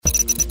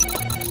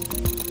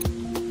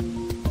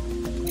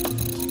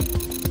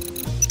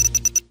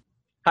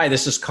Hi,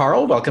 this is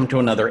Carl. Welcome to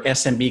another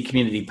SMB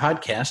Community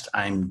Podcast.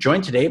 I'm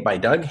joined today by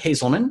Doug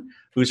Hazelman,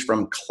 who's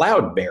from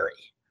Cloudberry.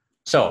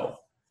 So,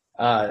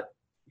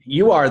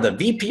 you are the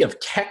VP of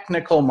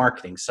Technical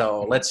Marketing.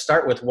 So, let's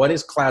start with what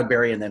is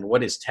Cloudberry and then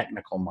what is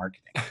technical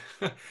marketing?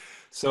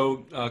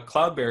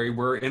 Cloudberry,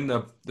 we're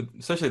in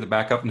essentially the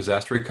backup and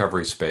disaster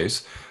recovery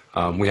space.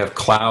 We have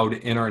cloud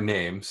in our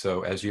name.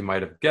 So as you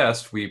might have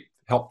guessed, we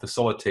help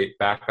facilitate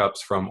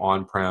backups from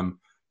on-prem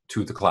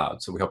to the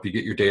cloud. So we help you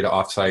get your data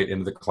offsite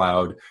into the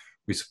cloud.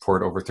 We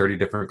support over 30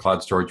 different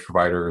cloud storage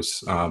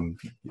providers.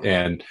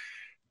 And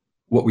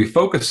what we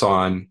focus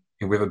on,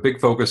 and we have a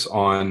big focus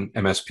on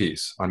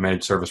MSPs, on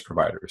managed service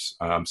providers.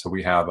 So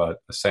we have a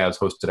SaaS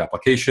hosted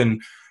application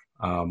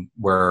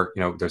where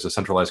there's a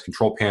centralized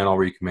control panel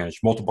where you can manage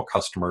multiple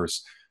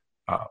customers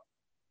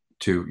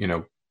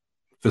to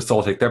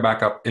facilitate their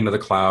backup into the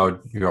cloud,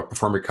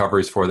 perform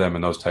recoveries for them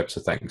and those types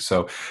of things.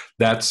 So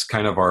that's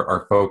kind of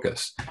our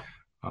focus.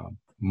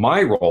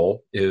 My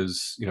role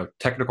is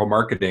technical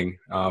marketing.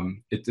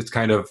 It's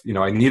kind of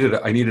I needed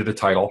a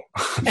title,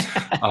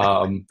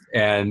 and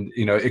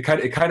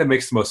it kind of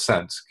makes the most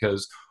sense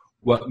because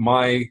what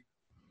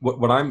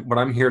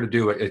I'm here to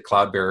do at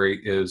Cloudberry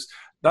is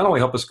not only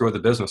help us grow the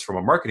business from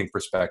a marketing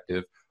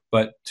perspective,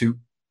 but to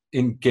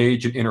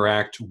engage and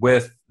interact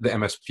with the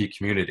MSP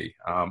community,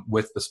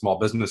 with the small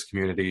business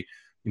community,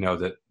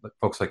 that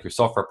folks like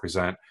yourself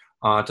represent,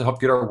 to help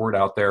get our word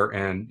out there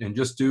and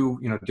just do,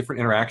 different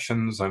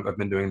interactions. I've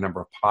been doing a number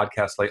of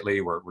podcasts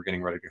lately. We're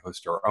getting ready to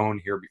host our own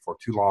here before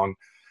too long.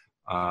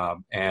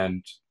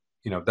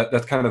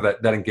 That's kind of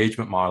that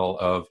engagement model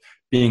of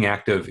being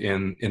active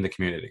in the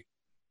community.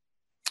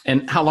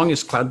 And how long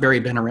has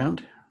Cloudberry been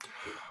around?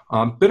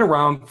 Been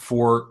around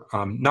for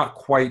not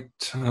quite,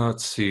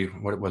 let's see,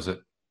 what was it?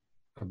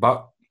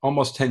 About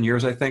almost 10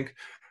 years, I think,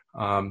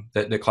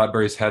 that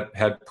Cloudberry's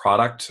had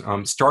product.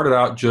 Started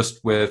out just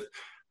with,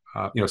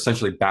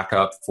 essentially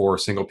backup for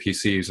single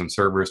PCs and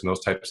servers and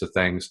those types of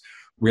things.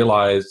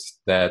 Realized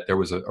that there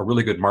was a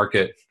really good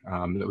market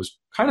that was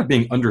kind of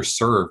being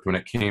underserved when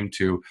it came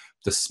to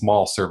the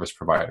small service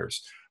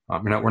providers.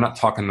 We're not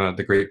talking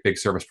the great big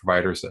service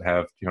providers that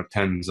have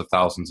tens of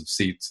thousands of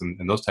seats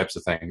and those types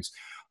of things.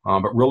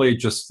 But really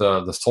just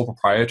the sole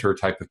proprietor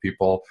type of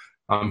people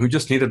who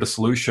just needed a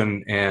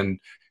solution and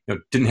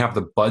didn't have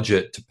the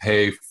budget to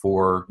pay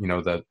for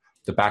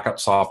the backup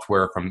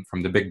software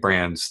from the big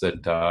brands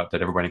that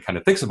everybody kind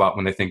of thinks about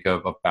when they think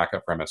of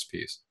backup for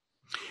MSPs.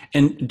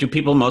 And do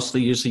people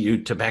mostly use you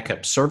to back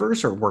up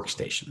servers or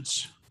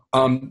workstations?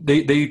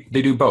 They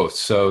do both.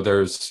 So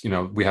there's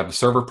we have the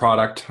server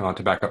product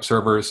to back up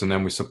servers, and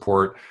then we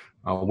support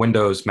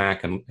Windows,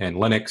 Mac, and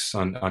Linux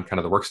on kind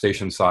of the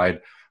workstation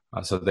side.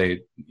 So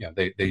they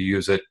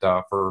use it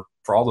for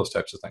all those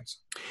types of things.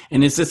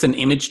 And is this an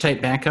image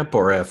type backup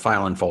or a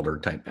file and folder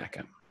type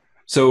backup?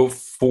 So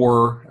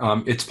for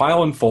it's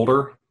file and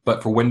folder,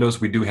 but for Windows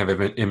we do have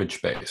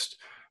image based.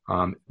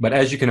 But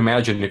as you can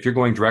imagine, if you're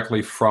going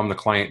directly from the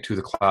client to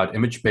the cloud,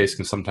 image based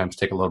can sometimes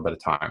take a little bit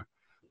of time,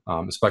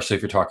 especially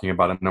if you're talking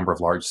about a number of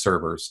large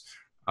servers.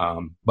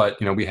 But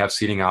we have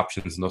seating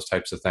options and those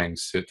types of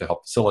things to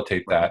help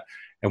facilitate that.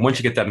 And once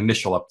you get that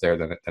initial up there,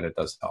 then it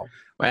does help.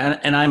 Well,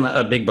 and I'm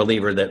a big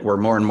believer that we're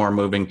more and more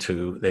moving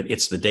to that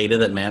it's the data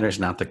that matters,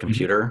 not the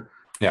computer.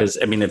 Because,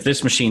 if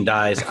this machine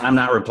dies, I'm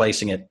not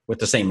replacing it with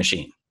the same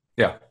machine.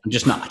 Yeah. I'm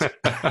just not,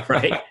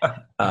 right?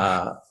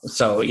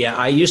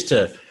 I used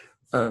to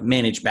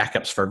manage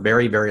backups for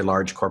very, very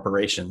large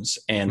corporations.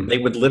 And they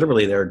would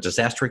literally, their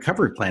disaster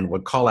recovery plan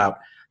would call out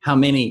how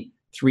many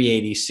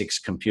 386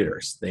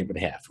 computers they would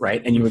have,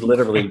 right? And you would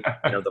literally,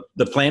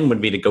 the plan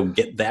would be to go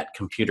get that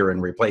computer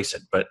and replace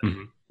it. But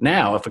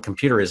now if a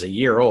computer is a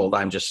year old,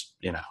 I'm just,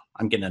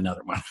 I'm getting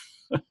another one.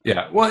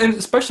 Yeah. Well, and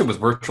especially with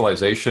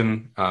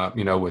virtualization,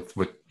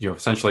 with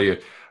essentially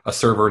a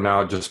server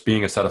now just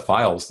being a set of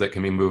files that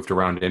can be moved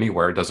around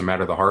anywhere. It doesn't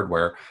matter the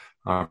hardware.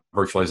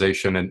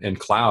 Virtualization and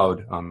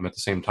cloud at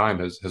the same time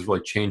has really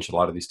changed a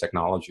lot of these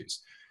technologies.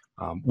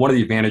 One of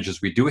the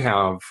advantages we do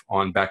have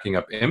on backing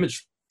up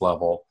image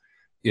level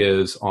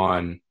is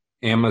on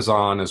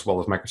Amazon as well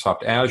as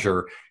Microsoft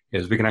Azure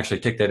is we can actually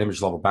take that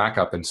image level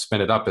backup and spin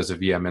it up as a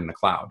VM in the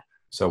cloud.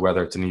 So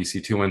whether it's an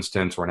EC2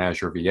 instance or an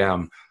Azure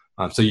VM,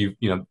 so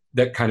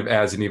that kind of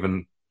adds an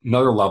even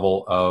another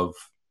level of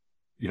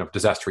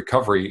disaster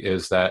recovery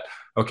is that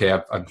okay,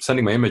 I'm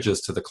sending my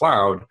images to the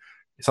cloud.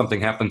 If something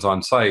happens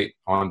on site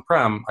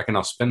on-prem, I can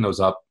now spin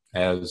those up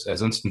as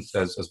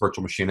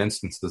virtual machine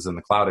instances in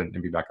the cloud and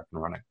be back up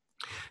and running.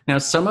 Now,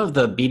 some of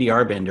the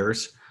BDR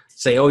vendors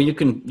say, oh, you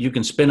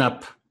can spin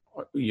up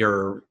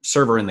your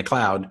server in the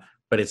cloud,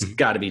 but it's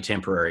got to be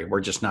temporary.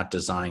 We're just not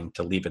designed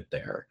to leave it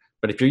there.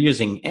 But if you're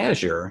using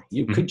Azure,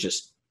 you could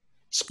just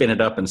spin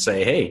it up and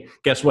say, hey,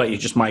 guess what? You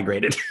just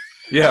migrated.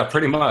 Yeah,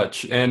 pretty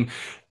much. And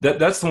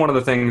that's one of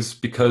the things,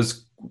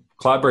 because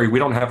Cloudberry, we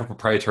don't have a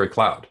proprietary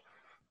cloud.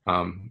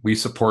 We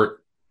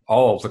support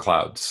all of the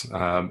clouds.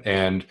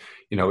 And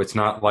it's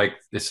not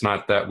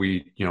that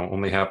we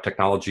only have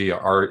technology,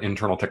 our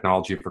internal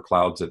technology for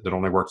clouds that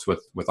only works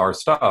with our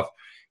stuff.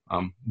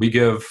 We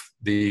give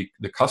the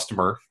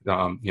customer, the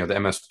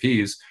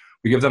MSPs,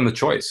 we give them the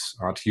choice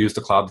to use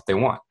the cloud that they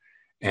want,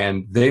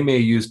 and they may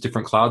use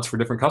different clouds for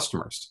different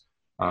customers.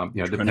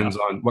 Depends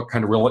on what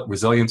kind of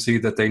resiliency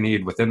that they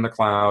need within the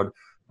cloud.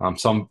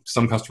 Some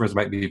customers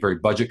might be very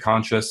budget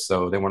conscious,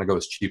 so they want to go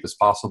as cheap as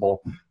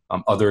possible.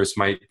 Others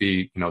might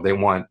be, they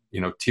want,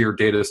 tiered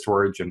data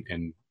storage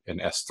in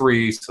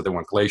S3, so they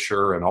want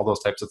Glacier and all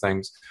those types of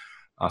things.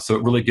 So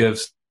it really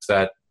gives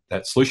that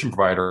solution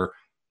provider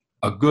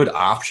a good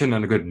option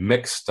and a good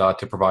mix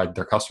to provide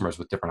their customers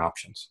with different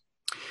options.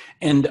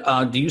 And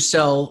do you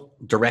sell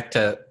direct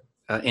to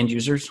end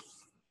users?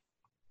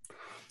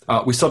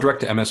 We sell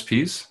direct to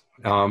MSPs,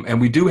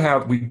 and we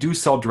do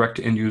sell direct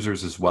to end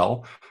users as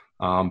well.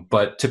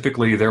 But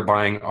typically, they're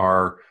buying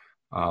our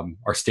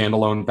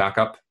standalone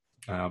backup,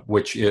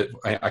 which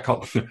I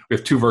call. We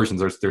have two versions.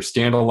 There's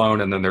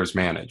standalone, and then there's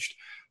managed.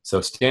 So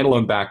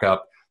standalone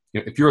backup.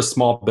 If you're a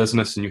small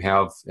business and you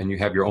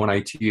have your own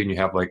IT and you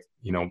have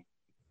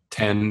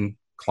 10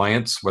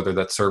 clients, whether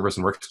that's servers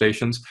and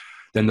workstations,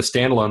 then the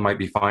standalone might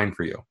be fine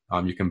for you.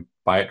 You can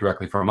buy it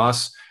directly from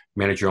us,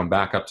 manage your own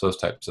backups, those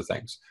types of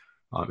things.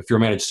 If you're a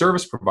managed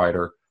service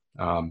provider,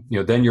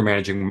 then you're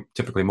managing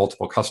typically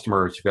multiple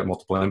customers. You've got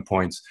multiple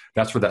endpoints.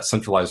 That's where that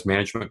centralized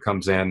management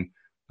comes in,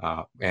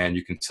 and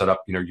you can set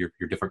up your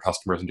different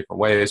customers in different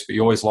ways. But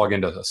you always log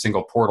into a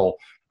single portal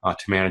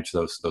to manage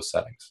those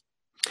settings.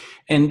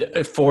 And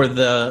for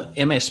the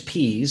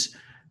MSPs,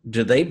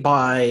 do they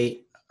buy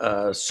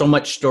so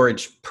much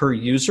storage per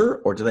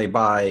user, or do they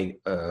buy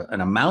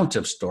an amount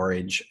of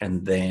storage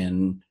and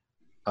then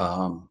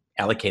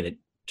allocate it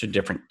to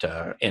different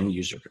end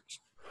users?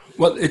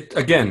 Well, that's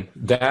the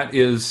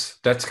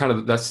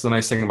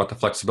nice thing about the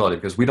flexibility,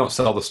 because we don't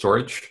sell the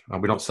storage.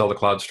 We don't sell the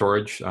cloud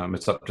storage.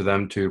 It's up to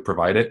them to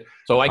provide it.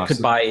 So I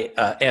could buy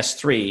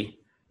S3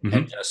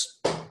 and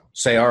just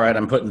say, all right,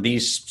 I'm putting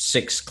these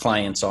 6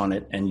 clients on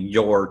it, and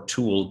your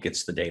tool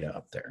gets the data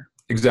up there.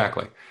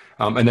 Exactly.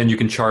 And then you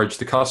can charge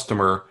the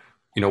customer,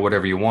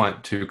 whatever you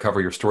want to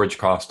cover your storage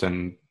cost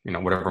and,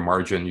 whatever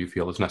margin you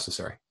feel is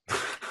necessary.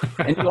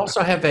 And you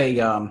also have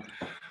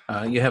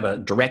you have a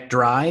direct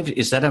drive.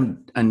 Is that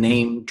a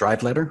name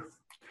drive letter?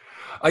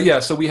 Yeah.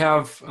 So we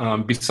have,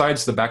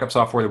 besides the backup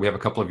software, we have a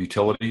couple of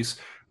utilities.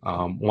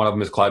 One of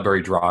them is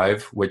Cloudberry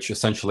Drive, which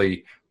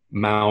essentially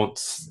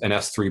mounts an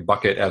S3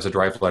 bucket as a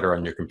drive letter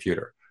on your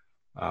computer.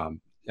 I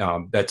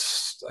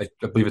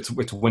believe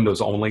it's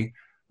Windows only.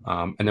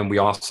 And then we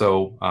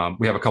also,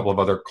 we have a couple of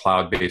other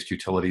cloud-based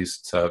utilities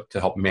to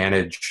help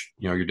manage,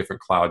 your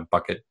different cloud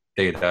bucket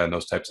data and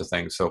those types of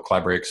things. So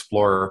Cloudberry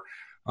Explorer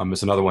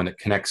is another one that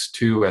connects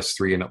to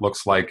S3, and it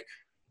looks like,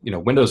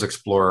 Windows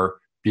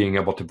Explorer being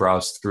able to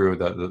browse through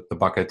the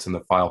buckets and the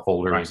file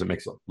folders. Right. It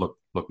makes it look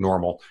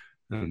normal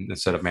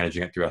instead of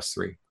managing it through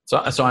S3.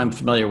 So I'm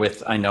familiar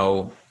with, I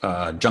know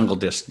Jungle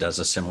Disk does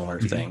a similar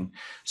thing.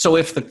 So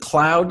if the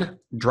cloud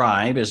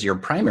drive is your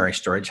primary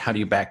storage, how do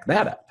you back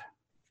that up?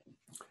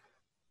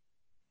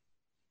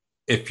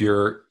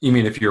 You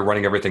mean if you're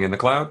running everything in the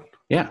cloud?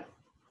 Yeah.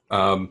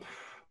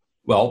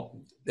 Well,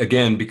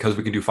 again, because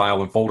we can do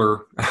file and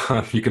folder,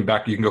 you can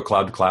go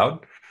cloud to cloud.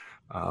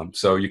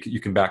 So you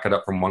can back it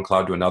up from one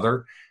cloud to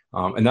another.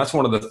 And that's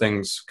one of the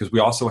things, because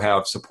we also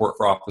have support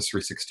for Office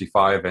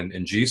 365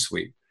 and G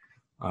Suite.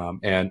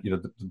 And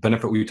the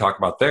benefit we talk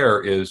about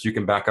there is you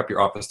can back up your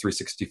Office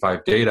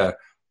 365 data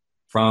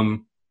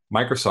from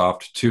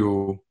Microsoft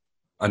to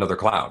another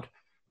cloud.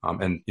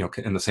 And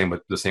the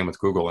same with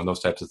Google and those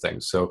types of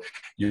things. So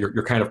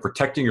you're kind of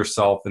protecting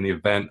yourself in the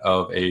event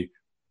of a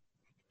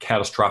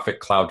catastrophic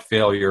cloud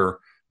failure,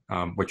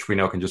 which we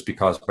know can just be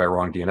caused by a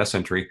wrong DNS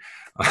entry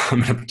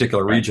in a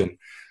particular region.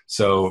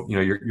 So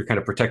you're kind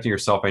of protecting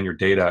yourself and your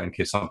data in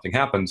case something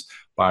happens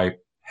by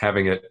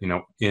having it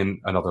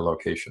in another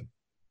location.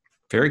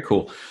 Very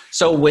cool.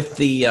 So with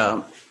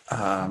the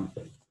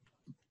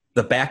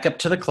backup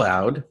to the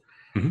cloud.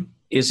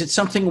 Is it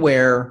something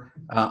where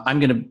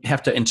I'm going to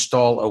have to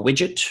install a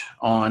widget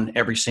on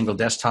every single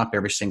desktop,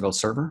 every single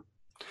server?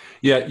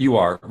 Yeah, you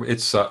are.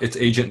 It's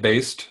agent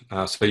based.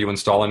 So you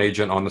install an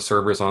agent on the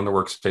servers, on the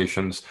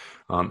workstations.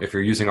 If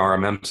you're using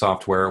RMM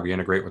software, we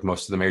integrate with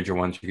most of the major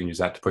ones. You can use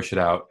that to push it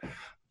out.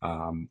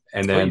 And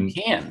then you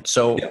can.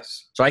 So,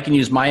 yes. So I can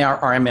use my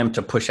RMM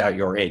to push out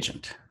your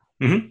agent.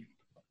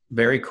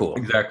 Very cool.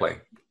 Exactly.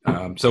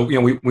 So we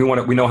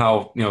know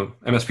how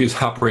MSPs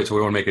operate, so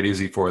we want to make it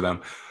easy for them.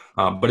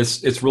 But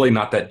it's really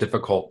not that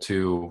difficult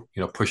to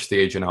push the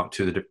agent out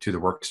to the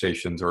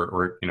workstations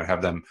or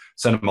have them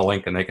send them a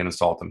link and they can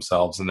install it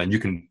themselves, and then you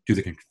can do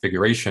the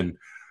configuration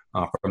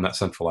from that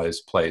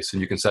centralized place,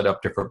 and you can set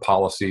up different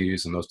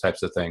policies and those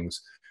types of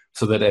things,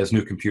 so that as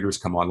new computers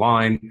come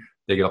online,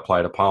 they get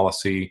applied a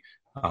policy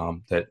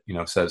that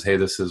says, hey,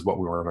 this is what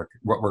we're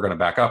going to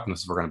back up, and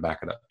this is what we're going to back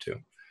it up to.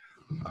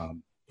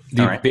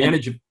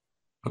 Advantage of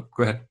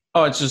go ahead.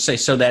 Oh, I was just say,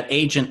 so that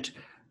agent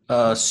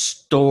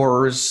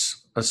stores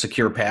a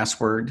secure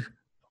password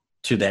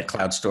to that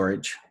cloud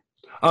storage?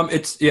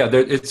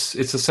 It's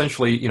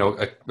essentially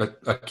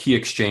a key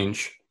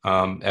exchange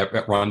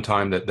at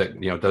runtime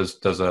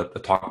that does a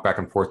talk back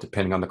and forth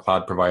depending on the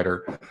cloud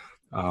provider.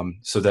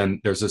 So then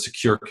there's a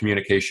secure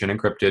communication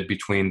encrypted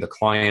between the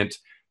client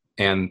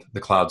and the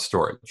cloud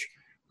storage.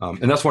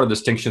 And that's one of the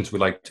distinctions we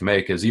like to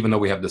make is even though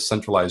we have this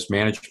centralized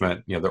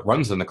management, that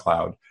runs in the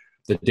cloud,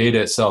 the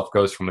data itself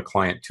goes from the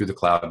client to the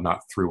cloud,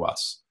 not through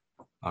us.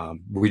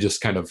 We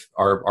just kind of,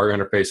 our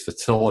interface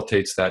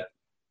facilitates that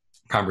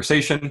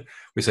conversation.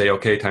 We say,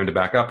 okay, time to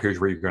back up. Here's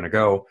where you're going to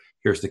go.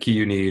 Here's the key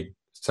you need.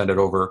 Send it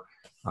over.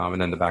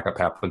 And then the backup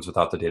happens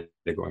without the data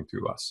going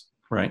through us.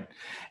 Right.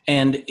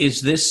 And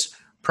is this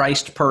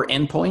priced per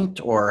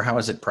endpoint or how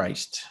is it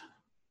priced?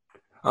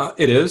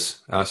 It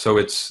is. So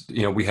it's,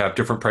 we have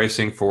different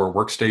pricing for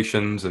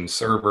workstations and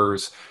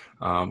servers.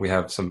 We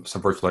have some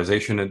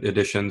virtualization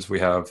editions. We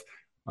have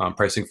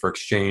pricing for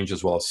Exchange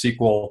as well as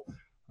SQL.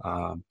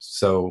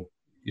 So,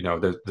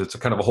 there's a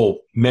kind of a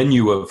whole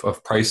menu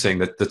of pricing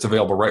that's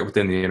available right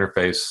within the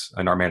interface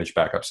in our managed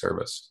backup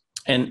service.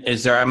 And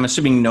is there, I'm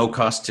assuming, no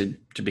cost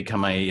to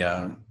become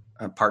a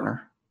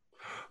partner?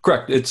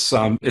 Correct. It's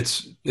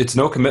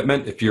no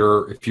commitment. If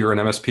you're an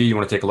MSP, you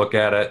want to take a look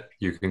at it,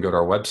 you can go to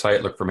our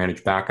website, look for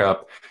managed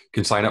backup. You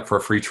can sign up for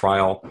a free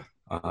trial.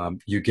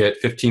 You get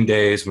 15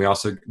 days.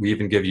 We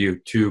even give you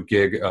 2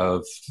 gig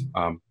of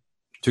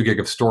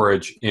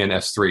storage in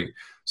S3,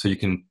 so you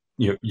can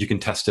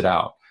test it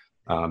out.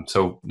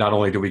 So not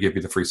only do we give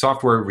you the free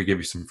software, we give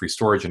you some free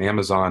storage in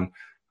Amazon,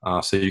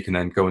 so you can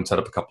then go and set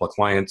up a couple of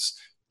clients,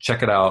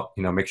 check it out,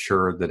 make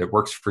sure that it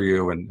works for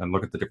you, and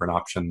look at the different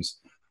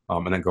options.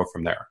 And then go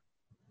from there.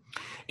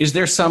 Is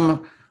there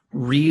some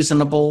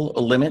reasonable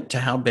limit to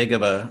how big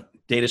of a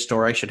data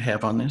store I should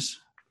have on this?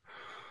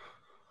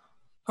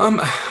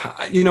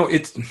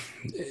 It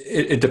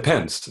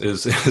depends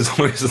is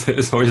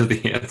always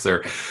the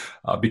answer,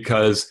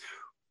 because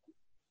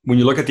when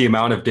you look at the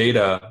amount of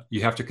data,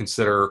 you have to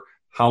consider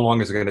how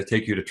long is it going to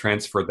take you to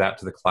transfer that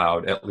to the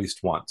cloud at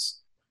least once.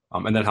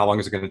 And then how long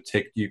is it going to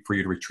take for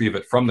you to retrieve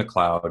it from the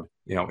cloud,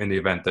 in the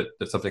event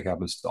that something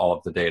happens to all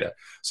of the data.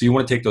 So you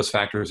want to take those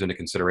factors into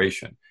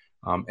consideration.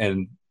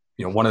 And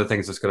one of the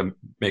things that's going to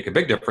make a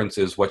big difference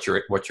is what's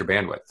your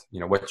bandwidth,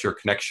 what's your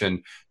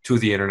connection to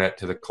the internet,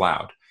 to the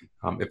cloud.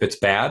 If it's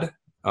bad,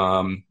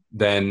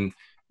 then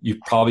you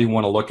probably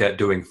want to look at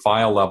doing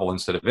file level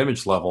instead of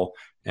image level,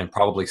 and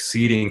probably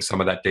seeding some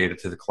of that data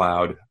to the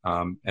cloud,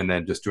 and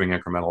then just doing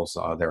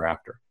incrementals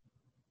thereafter.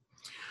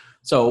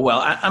 So,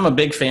 I'm a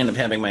big fan of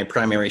having my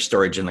primary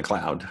storage in the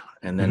cloud,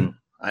 and then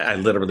I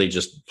literally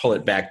just pull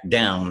it back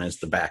down as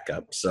the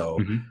backup. So,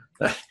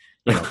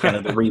 kind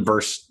of the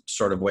reverse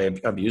sort of way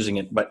of using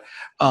it. But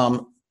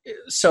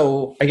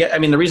so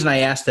the reason I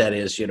asked that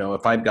is,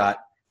 if I've got,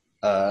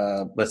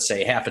 let's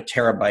say, 0.5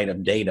 terabyte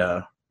of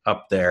data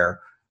up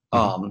there,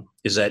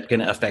 is that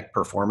going to affect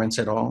performance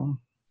at all?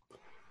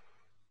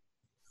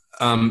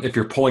 If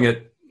you're pulling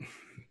it,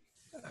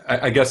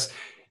 I guess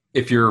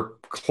if your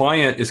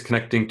client is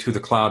connecting to the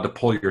cloud to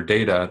pull your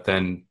data,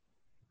 then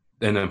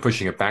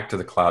pushing it back to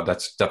the cloud,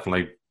 that's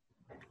definitely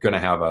going to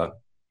have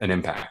an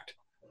impact,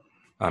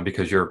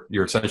 because you're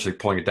essentially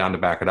pulling it down to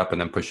back it up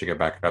and then pushing it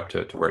back up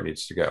to where it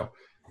needs to go.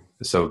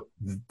 So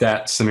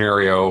that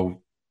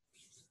scenario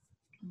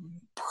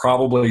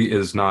probably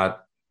is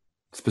not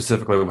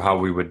specifically how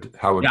we would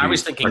I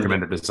was thinking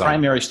recommended design.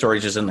 Primary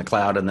storage is in the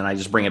cloud, and then I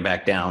just bring it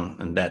back down,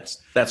 and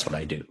that's what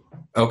I do.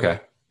 Okay.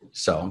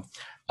 So,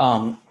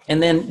 and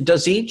then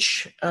does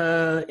each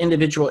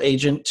individual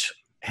agent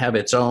have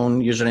its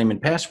own username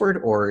and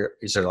password, or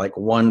is there like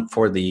one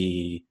for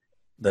the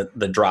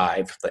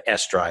drive, the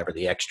S drive or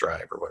the X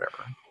drive or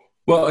whatever?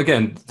 Well,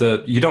 again,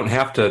 you don't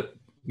have to.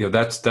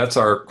 That's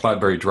our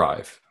Cloudberry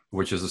Drive,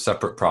 which is a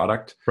separate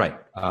product. Right.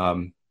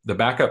 The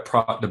backup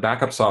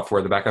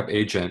software, the backup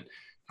agent,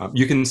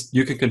 you can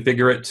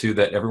configure it to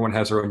that everyone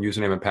has their own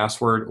username and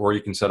password, or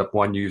you can set up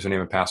one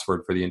username and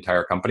password for the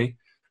entire company.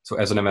 So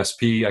as an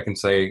MSP, I can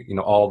say,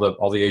 all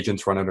the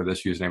agents run under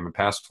this username and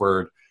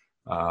password.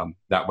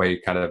 That way,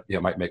 kind of,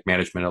 might make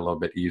management a little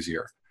bit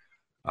easier.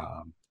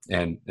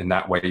 And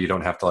that way, you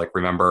don't have to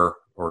remember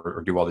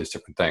or do all these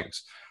different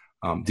things.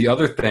 The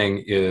other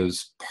thing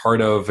is,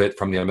 part of it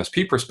from the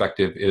MSP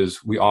perspective is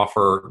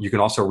you can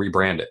also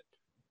rebrand it.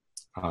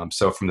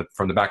 So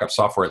from the backup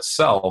software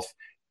itself,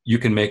 you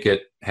can make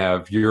it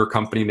have your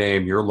company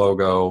name, your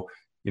logo,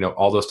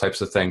 all those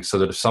types of things, so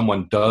that if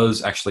someone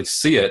does actually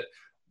see it,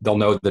 they'll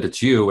know that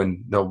it's you,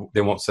 and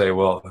they won't say,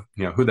 well,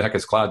 who the heck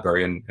is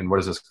Cloudberry, and what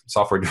is this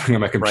software doing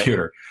on my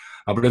computer?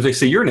 Right. But if they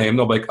see your name,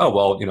 they'll be like, oh,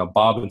 well,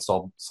 Bob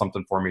installed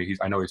something for me.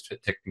 I know he's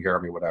taking care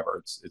of me,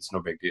 whatever. It's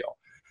no big deal.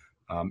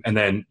 And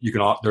then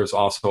there's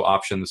also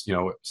options,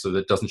 so that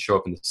it doesn't show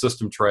up in the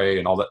system tray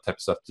and all that type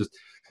of stuff, just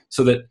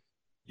so that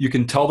you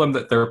can tell them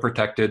that they're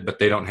protected, but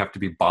they don't have to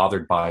be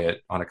bothered by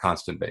it on a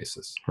constant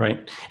basis.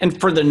 Right. And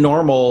for the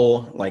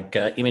normal,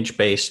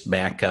 image-based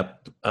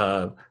backup,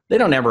 they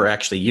don't ever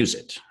actually use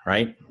it,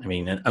 right? I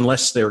mean,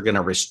 unless they're going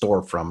to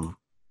restore from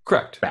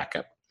correct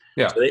backup.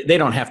 Yeah. So they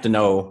don't have to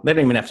know. They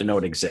don't even have to know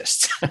it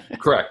exists.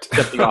 Correct.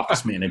 Just the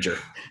office manager.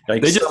 They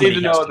just need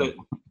to know that.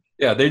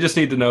 Yeah, they just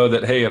need to know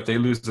that, hey, if they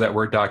lose that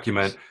Word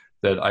document,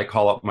 that I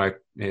call up my,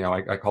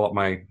 I call up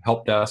my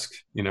help desk,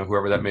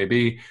 whoever that may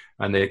be,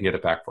 and they can get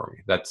it back for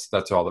me.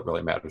 That's all that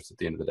really matters at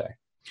the end of the day.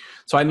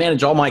 So I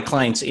manage all my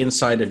clients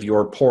inside of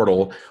your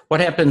portal. What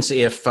happens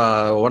if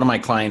one of my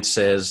clients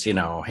says,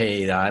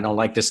 hey, I don't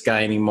like this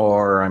guy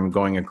anymore, I'm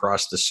going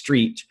across the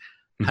street?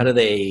 How do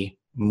they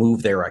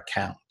move their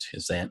account?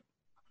 Is that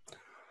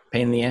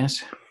pain in the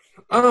ass?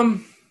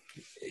 Again,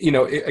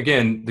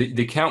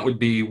 the account would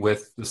be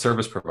with the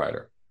service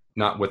provider,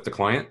 not with the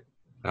client.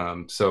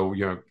 So,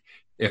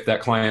 if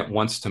that client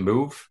wants to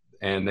move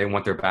and they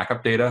want their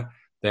backup data,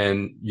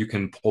 then you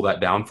can pull that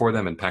down for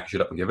them and package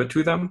it up and give it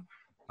to them.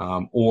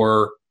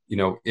 Or,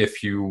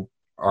 if you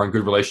are in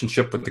good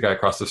relationship with the guy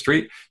across the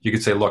street, you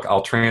could say, look,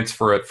 I'll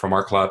transfer it from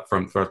our cloud,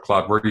 from the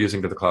cloud we're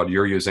using to the cloud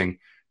you're using.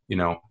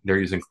 They're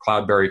using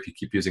Cloudberry. If you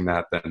keep using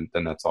that, then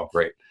that's all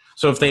great.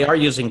 So if they are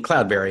using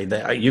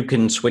Cloudberry, you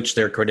can switch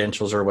their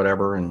credentials or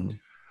whatever. And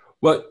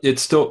well,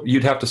 it's still,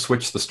 you'd have to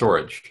switch the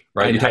storage,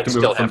 right? You'd have to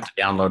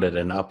download it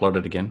and upload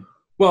it again.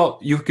 Well,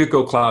 you could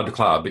go cloud to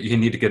cloud, but you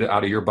need to get it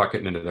out of your bucket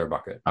and into their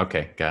bucket.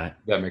 Okay, got it.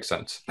 That makes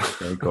sense.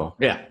 Very cool.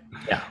 Yeah.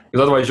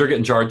 Because otherwise you're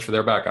getting charged for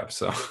their backup.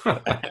 So.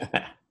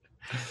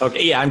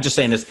 Okay, yeah, I'm just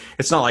saying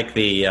it's not like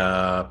the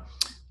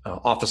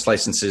Office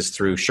licenses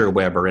through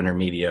SureWeb or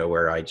Intermedia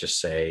where I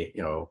just say,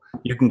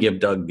 you can give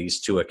Doug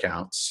these 2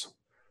 accounts.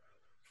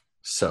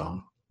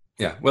 So.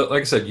 Yeah, well,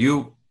 like I said,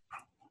 you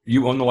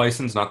own the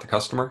license, not the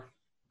customer.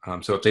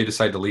 So if they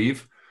decide to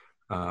leave,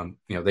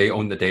 they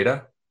own the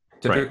data.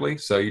 Typically, right.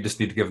 So you just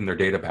need to give them their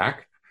data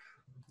back,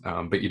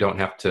 but you don't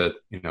have to,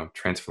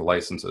 transfer the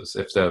licenses.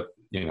 If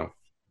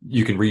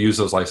you can reuse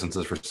those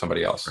licenses for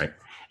somebody else. Right.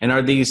 And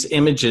are these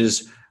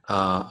images?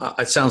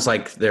 It sounds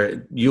like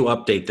you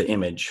update the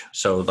image,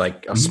 so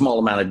like a small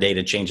amount of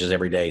data changes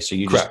every day. So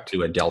you just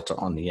do a delta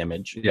on the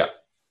image. Yeah.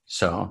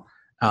 So,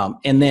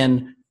 and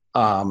then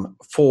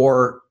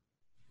for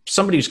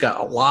somebody who's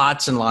got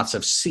lots and lots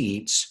of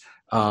seats,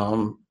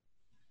 do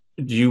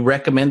you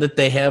recommend that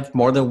they have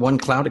more than one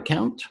cloud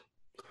account?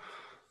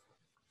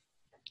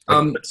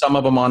 Some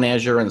of them on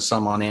Azure and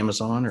some on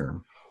Amazon,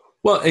 or?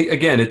 Well,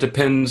 again, it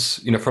depends,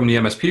 from the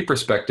MSP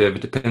perspective,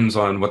 it depends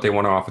on what they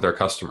want to offer their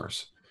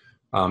customers.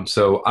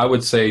 So I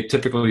would say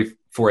typically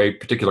for a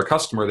particular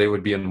customer, they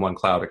would be in one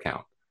cloud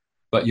account,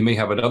 but you may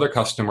have another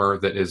customer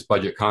that is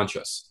budget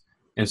conscious.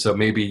 And so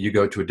maybe you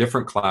go to a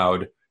different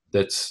cloud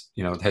that's,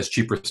 has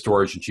cheaper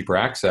storage and cheaper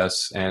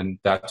access, and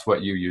that's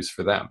what you use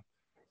for them.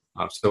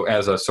 So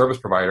as a service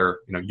provider,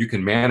 you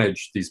can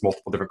manage these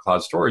multiple different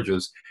cloud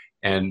storages,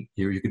 and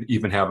you can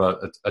even have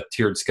a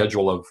tiered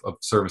schedule of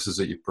services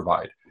that you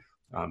provide.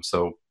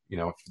 So,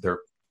 if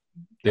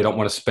they don't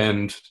want to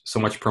spend so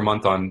much per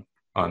month on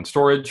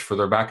storage for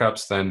their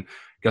backups, then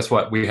guess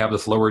what? We have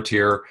this lower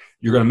tier.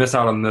 You're going to miss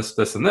out on this,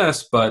 this, and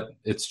this, but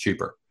it's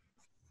cheaper.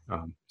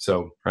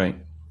 Right.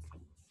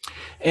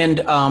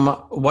 And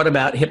what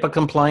about HIPAA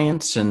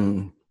compliance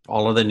and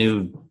all of the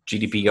new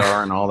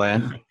GDPR and all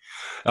that?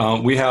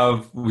 We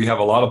have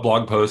a lot of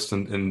blog posts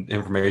and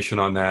information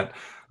on that.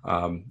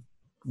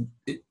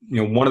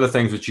 One of the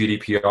things with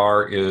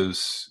GDPR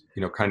is,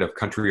 kind of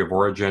country of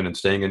origin and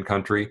staying in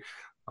country.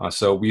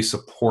 So we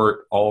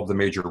support all of the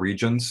major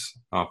regions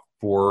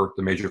for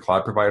the major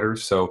cloud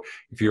providers. So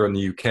if you're in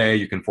the UK,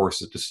 you can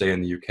force it to stay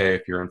in the UK.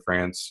 If you're in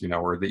France,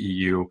 or the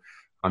EU,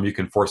 you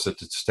can force it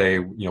to stay,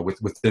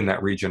 within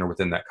that region or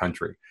within that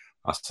country,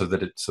 so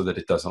that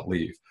it doesn't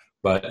leave.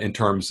 But in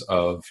terms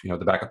of,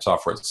 the backup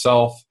software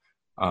itself,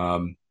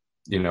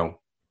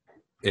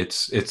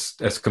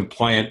 it's as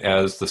compliant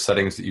as the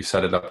settings that you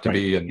set it up to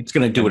be, and it's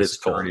going to do what it's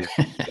told. Yeah,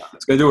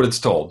 it's going to do what it's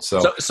told.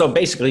 So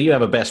basically, you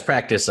have a best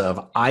practice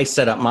of I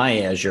set up my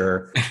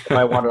Azure. If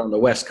I want it on the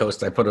West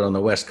Coast, I put it on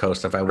the West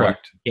Coast. If I want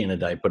it in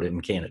Canada, I put it in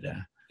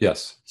Canada.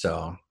 Yes.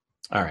 So,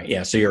 all right,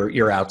 yeah. So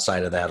you're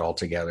outside of that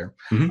altogether.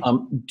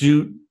 Mm-hmm.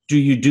 Do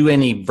you do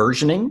any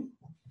versioning,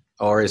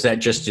 or is that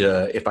just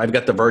if I've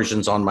got the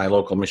versions on my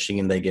local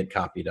machine, they get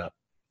copied up?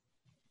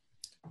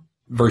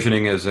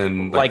 Versioning as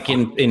in like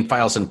in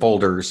files and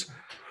folders.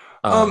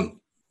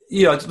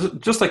 Yeah,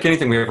 just like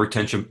anything, we have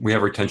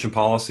retention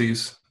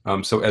policies.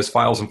 So as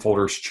files and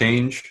folders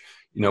change,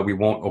 we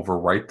won't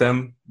overwrite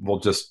them. We'll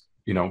just,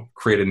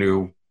 create a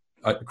new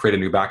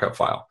backup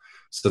file.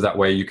 So that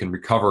way you can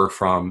recover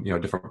from,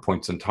 different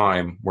points in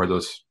time where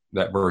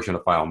that version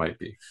of file might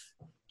be.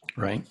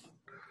 Right.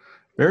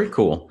 Very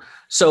cool.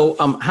 So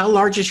how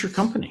large is your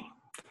company?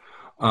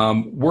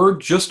 We're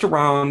just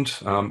around,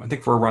 I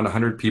think we're around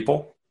 100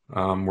 people.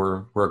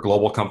 We're a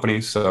global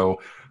company, so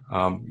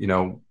I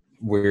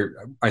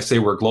say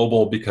we're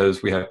global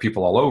because we have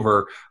people all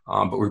over,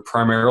 but we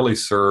primarily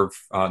serve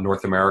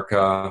North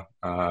America,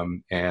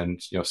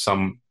 and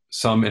some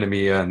in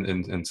EMEA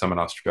and some in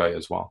Australia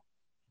as well.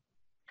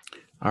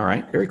 All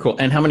right, very cool.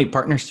 And how many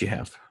partners do you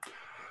have?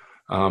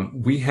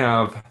 We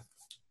have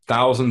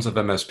thousands of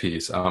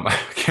MSPs. I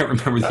can't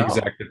remember the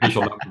exact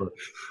official number,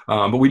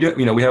 but we do.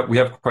 We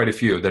have quite a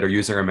few that are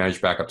using our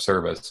managed backup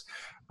service,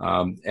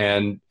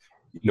 and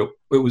it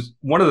was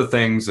one of the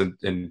things,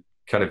 and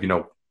kind of,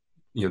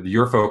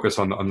 your focus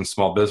on the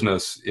small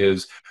business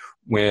is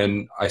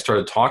when I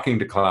started talking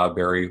to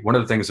Cloudberry, one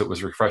of the things that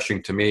was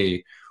refreshing to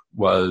me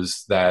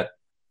was that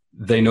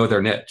they know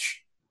their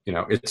niche.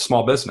 It's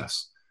small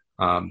business.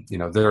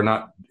 They're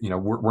not,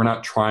 we're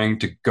not trying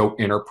to go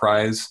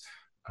enterprise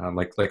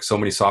like so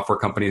many software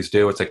companies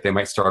do. It's like they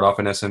might start off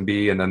in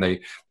SMB and then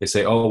they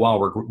say, oh, wow,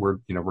 we're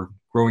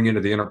growing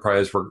into the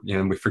enterprise.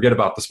 We forget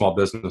about the small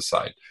business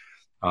side.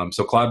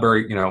 So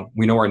Cloudberry,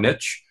 we know our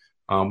niche.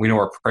 We know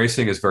our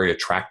pricing is very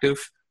attractive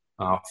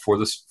for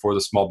the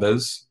small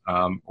biz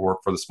or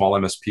for the small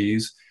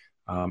MSPs.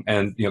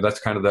 And that's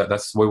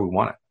that's the way we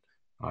want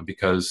it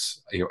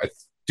because I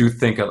do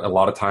think a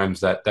lot of times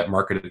that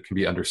market can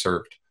be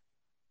underserved.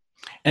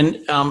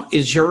 And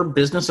is your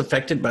business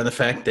affected by the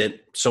fact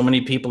that so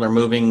many people are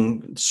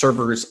moving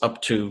servers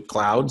up to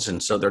clouds,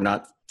 and so they're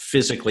not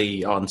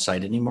physically on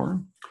site anymore?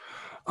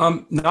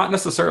 Not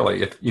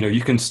necessarily. If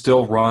you can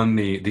still run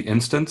the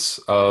instance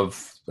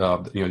of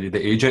the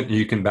agent, and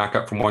you can back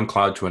up from one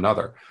cloud to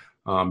another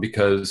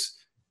because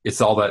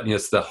it's all that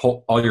it's the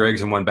whole all your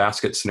eggs in one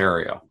basket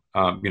scenario.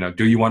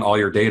 Do you want all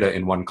your data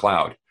in one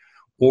cloud,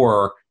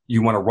 or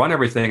you want to run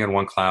everything in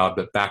one cloud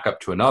but back up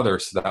to another,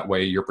 so that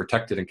way you're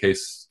protected in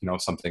case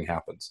something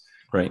happens.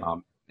 Right.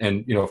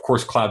 And of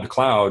course, cloud to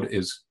cloud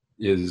is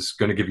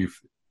going to give you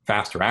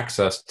faster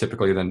access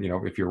typically than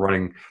if you're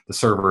running the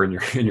server in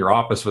your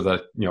office with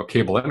a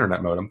cable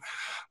internet modem.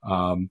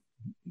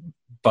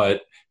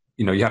 But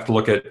you have to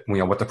look at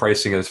what the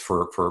pricing is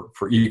for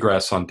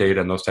egress on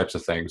data and those types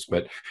of things.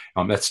 But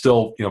that's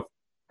still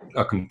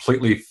a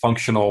completely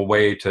functional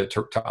way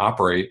to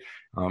operate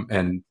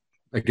and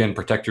again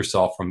protect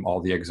yourself from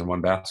all the eggs in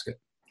one basket.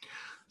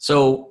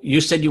 So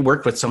you said you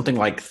worked with something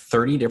like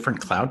 30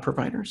 different cloud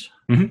providers?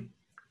 Mm-hmm.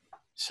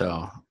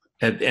 So,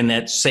 and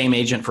that same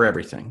agent for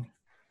everything?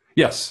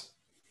 Yes.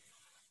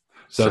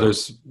 So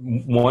there's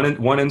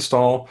one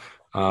install,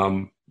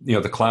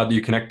 the cloud that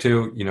you connect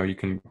to, you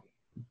can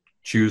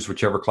choose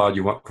whichever cloud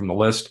you want from the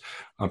list.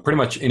 Pretty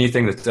much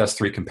anything that's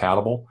S3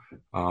 compatible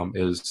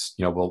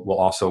will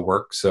also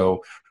work.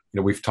 So,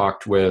 we've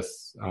talked with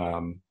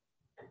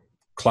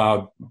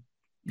cloud,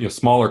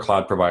 smaller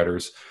cloud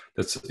providers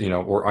that's,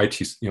 or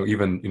IT,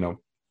 even,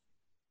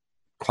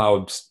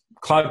 cloud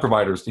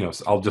providers,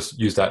 I'll just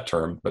use that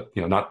term, but,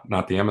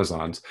 not the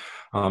Amazons.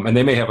 And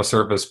they may have a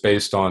service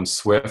based on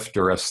Swift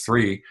or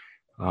S3,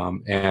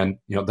 and,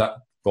 that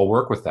will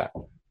work with that.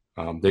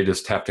 They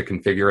just have to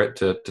configure it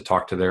to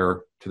talk to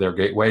their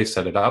gateway,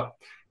 set it up,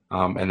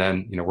 and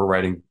then, we're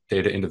writing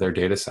data into their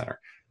data center.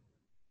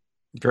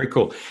 Very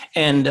cool.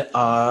 And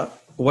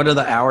what are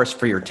the hours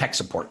for your tech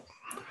support?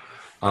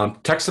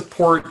 Tech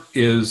support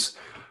is,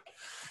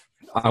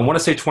 I want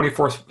to say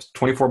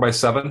 24 by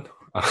 7.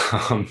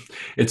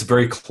 It's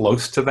very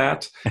close to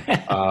that.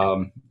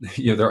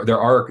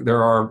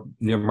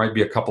 There might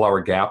be a couple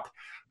hour gap,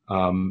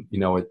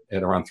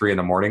 at around 3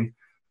 a.m.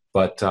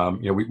 But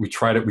we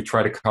try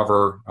to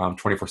cover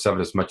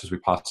 24/7 as much as we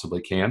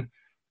possibly can.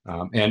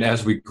 And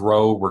as we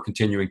grow, we're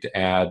continuing to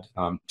add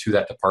to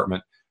that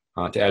department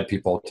to add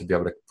people to be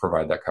able to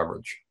provide that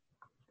coverage.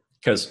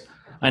 Because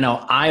I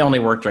know I only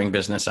work during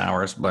business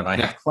hours, but I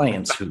have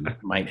clients who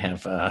might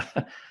have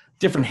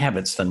different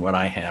habits than what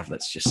I have,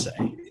 let's just say.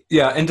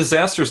 Yeah, and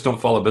disasters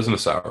don't follow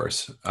business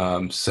hours.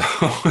 So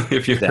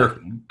if you're,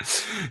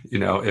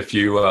 if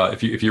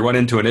you run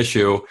into an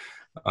issue,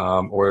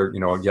 or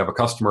you have a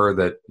customer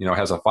that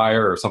has a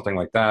fire or something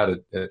like that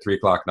at 3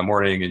 o'clock in the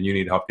morning, and you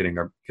need help getting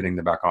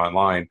them back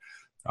online,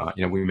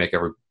 we make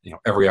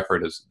every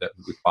effort that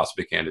we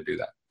possibly can to do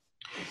that.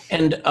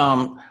 And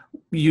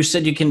you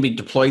said you can be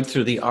deployed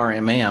through the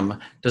RMM.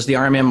 Does the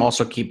RMM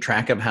also keep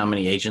track of how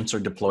many agents are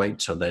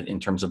deployed, so that in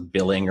terms of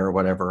billing or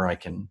whatever, I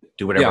can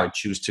do whatever I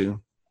choose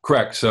to?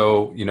 Correct.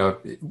 So,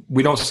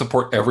 we don't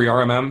support every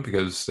RMM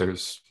because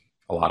there's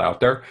a lot out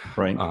there.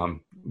 Right.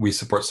 We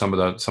support some of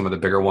the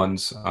bigger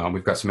ones.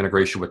 We've got some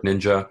integration with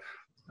Ninja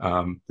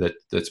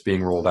that's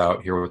being rolled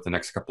out here with the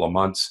next couple of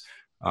months.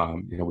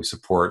 We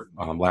support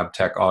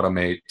LabTech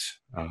Automate,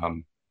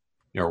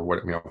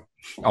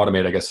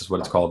 Automate, I guess is what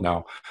it's called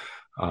now,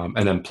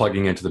 and then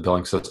plugging into the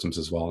billing systems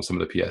as well and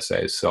some of the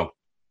PSAs. So,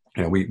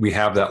 we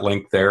have that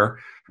link there,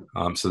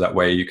 so that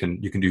way you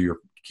can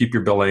keep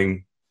your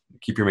billing,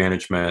 keep your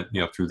management,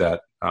 through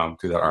that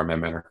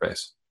RMM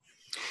interface.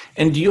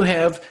 And you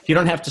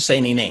don't have to say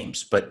any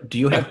names, but do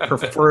you have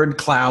preferred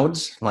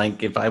clouds?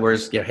 Like if I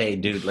was, hey,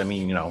 dude, let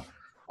me,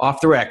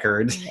 off the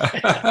record.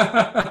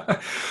 But,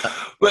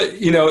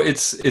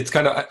 it's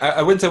kind of,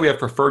 I wouldn't say we have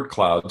preferred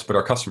clouds, but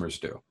our customers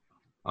do.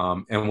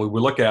 And when we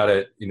look at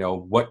it,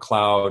 what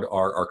cloud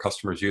are our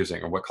customers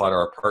using or what cloud are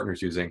our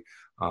partners using?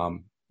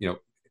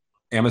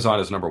 Amazon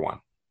is number one.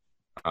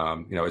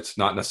 It's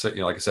not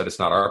necessarily, like I said, it's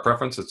not our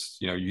preference. It's,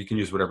 you can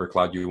use whatever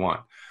cloud you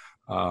want.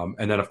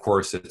 And then, of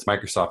course, it's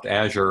Microsoft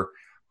Azure.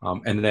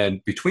 And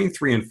then between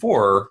 3 and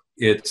 4,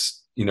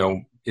 it's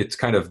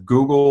kind of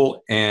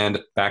Google and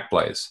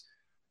Backblaze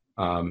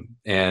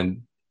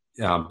and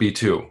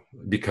B2,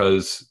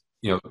 because,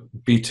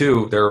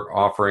 B2, they're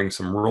offering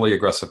some really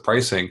aggressive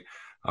pricing.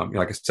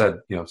 Like I said,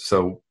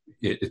 so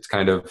it's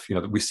kind of,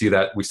 we see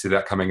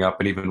that coming up,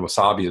 and even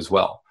Wasabi as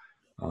well,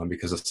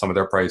 because of some of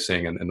their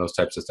pricing and those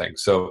types of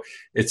things. So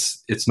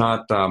it's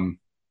not,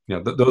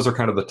 those are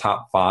kind of the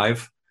top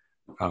five,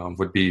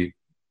 would be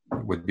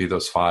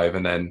those five.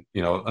 And then,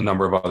 a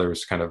number of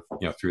others kind of,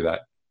 through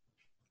that,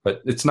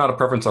 but it's not a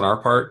preference on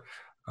our part.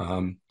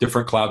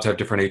 Different clouds have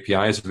different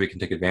APIs that we can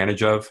take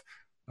advantage of.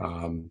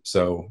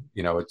 So,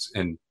 it's,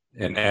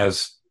 and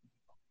as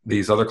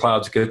these other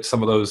clouds get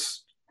some of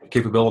those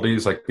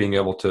capabilities, like being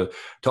able to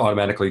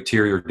automatically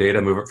tier your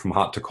data, move it from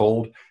hot to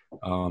cold,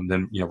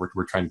 then,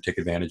 we're trying to take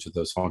advantage of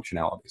those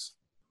functionalities.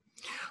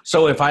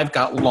 So if I've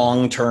got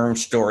long-term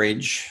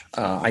storage,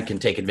 I can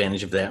take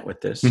advantage of that with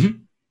this.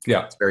 Mm-hmm.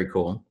 Yeah. It's very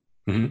cool.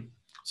 Mm-hmm.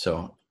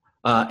 So,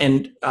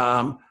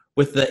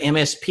 with the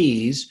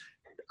MSPs,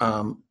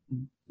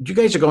 you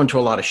guys are going to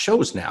a lot of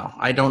shows now.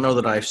 I don't know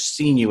that I've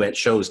seen you at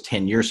shows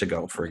 10 years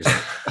ago, for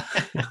example.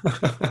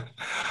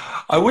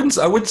 I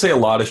wouldn't say a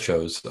lot of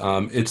shows.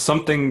 It's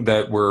something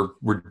that we're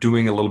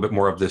doing a little bit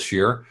more of this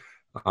year.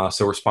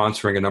 So we're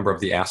sponsoring a number of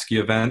the ASCII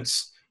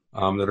events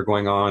that are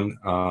going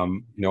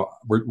on.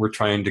 We're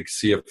trying to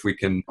see if we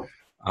can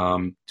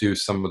do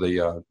some of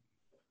the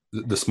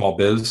small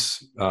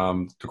biz,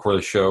 the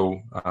quarterly show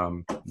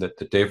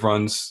that Dave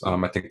runs.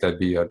 I think that'd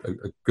be a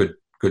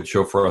good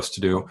show for us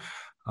to do.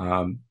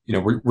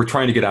 We're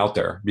trying to get out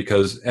there,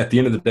 because at the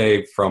end of the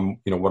day, from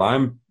what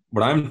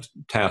I'm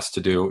tasked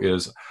to do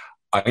is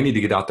I need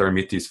to get out there and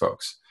meet these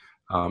folks.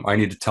 I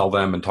need to tell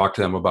them and talk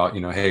to them about,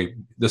 hey,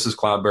 this is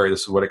Cloudberry,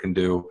 this is what it can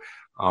do,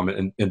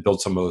 and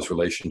build some of those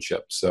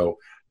relationships. So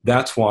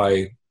that's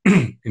why,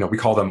 we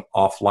call them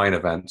offline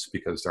events,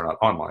 because they're not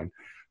online.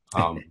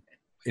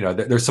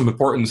 There's some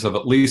importance of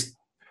at least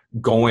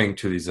going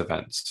to these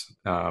events.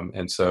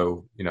 And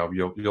so,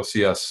 you'll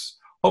see us,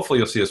 hopefully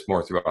you'll see us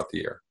more throughout the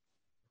year.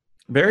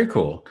 Very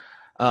cool.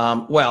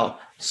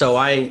 So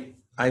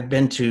I've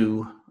been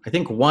to, I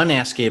think, one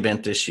ASCII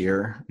event this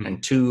year, mm-hmm.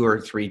 and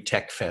two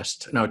Tech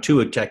Fest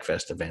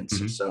events.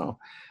 Mm-hmm. So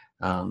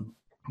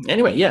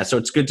anyway, yeah, so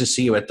it's good to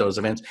see you at those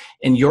events.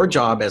 And your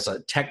job as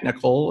a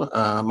technical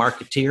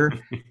marketeer,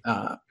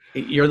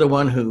 you're the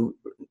one who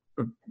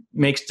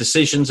makes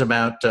decisions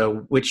about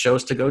which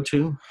shows to go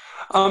to?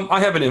 I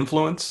have an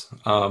influence.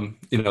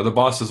 The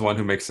boss is the one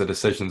who makes the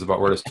decisions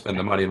about where to spend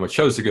the money and what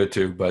shows to go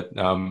to. But,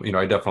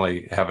 I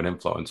definitely have an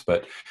influence.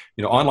 But,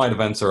 online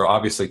events are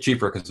obviously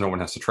cheaper because no one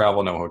has to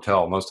travel, no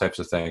hotel, and those types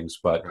of things.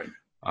 But, right.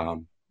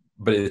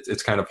 But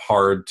it's kind of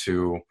hard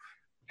to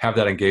have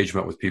that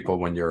engagement with people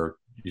when you're,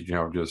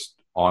 just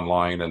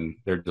online and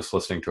they're just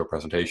listening to a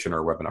presentation or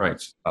a webinar. Right.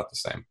 It's not the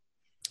same.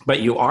 But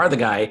you are the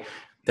guy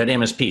that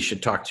MSP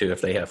should talk to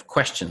if they have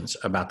questions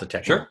about the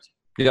technology.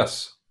 Sure.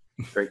 Yes.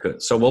 Very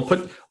good. So we'll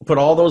put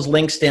all those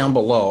links down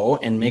below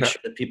and make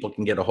sure that people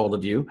can get a hold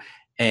of you.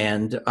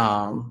 And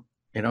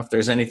if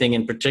there's anything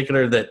in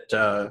particular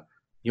that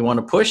you want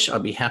to push, I'll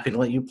be happy to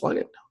let you plug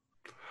it.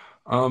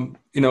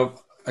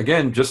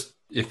 Again, just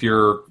if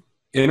you're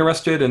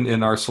interested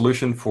in our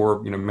solution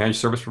for managed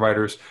service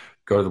providers,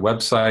 go to the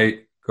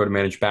website, go to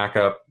Managed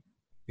Backup,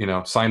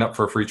 sign up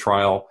for a free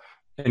trial,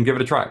 and give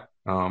it a try.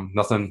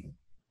 Nothing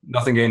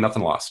gained,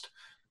 nothing lost.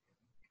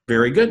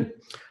 Very good.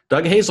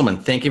 Doug Hazelman,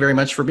 thank you very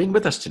much for being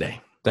with us today.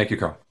 Thank you,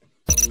 Carl.